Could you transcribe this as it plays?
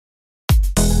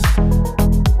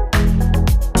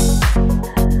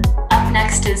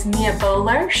Mia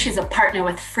Bowler. She's a partner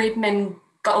with Friedemann,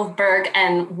 Goldberg,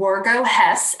 and Wargo,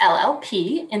 Hess,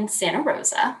 LLP in Santa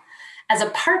Rosa. As a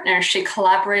partner, she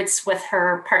collaborates with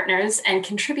her partners and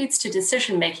contributes to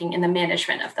decision-making in the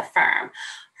management of the firm.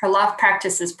 Her law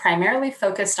practice is primarily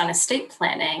focused on estate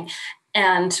planning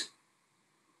and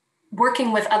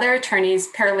working with other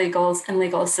attorneys, paralegals, and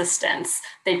legal assistants.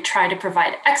 They try to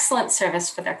provide excellent service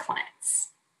for their clients.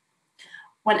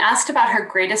 When asked about her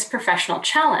greatest professional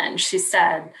challenge, she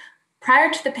said,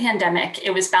 "Prior to the pandemic,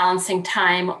 it was balancing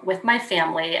time with my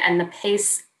family and the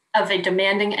pace of a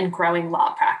demanding and growing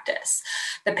law practice.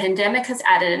 The pandemic has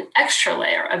added an extra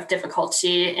layer of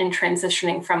difficulty in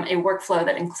transitioning from a workflow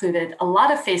that included a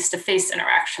lot of face-to-face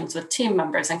interactions with team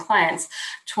members and clients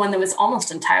to one that was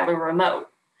almost entirely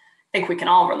remote. I think we can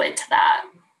all relate to that."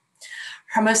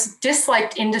 Her most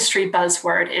disliked industry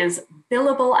buzzword is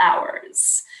billable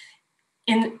hours.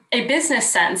 In a business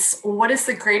sense, what is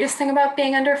the greatest thing about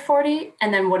being under 40?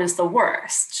 And then what is the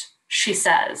worst? She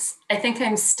says, "I think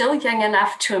I'm still young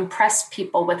enough to impress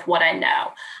people with what I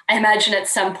know. I imagine at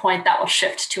some point that will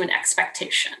shift to an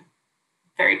expectation."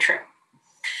 Very true.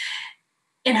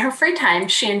 In her free time,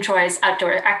 she enjoys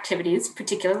outdoor activities,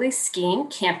 particularly skiing,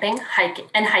 camping,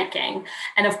 hiking,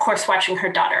 and of course, watching her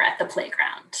daughter at the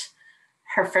playground.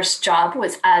 Her first job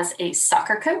was as a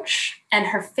soccer coach, and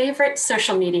her favorite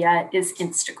social media is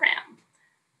Instagram.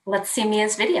 Let's see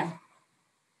Mia's video.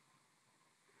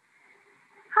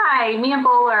 Hi, Mia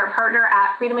Bowler, partner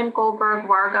at Friedemann, Goldberg,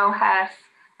 Wargo, Hess.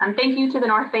 Thank you to the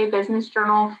North Bay Business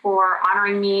Journal for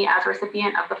honoring me as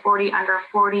recipient of the 40 Under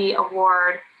 40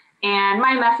 award. And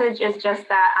my message is just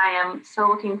that I am so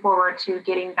looking forward to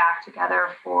getting back together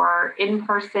for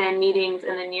in-person meetings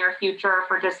in the near future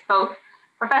for just both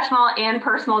professional and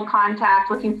personal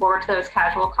contact. Looking forward to those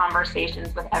casual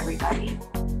conversations with everybody.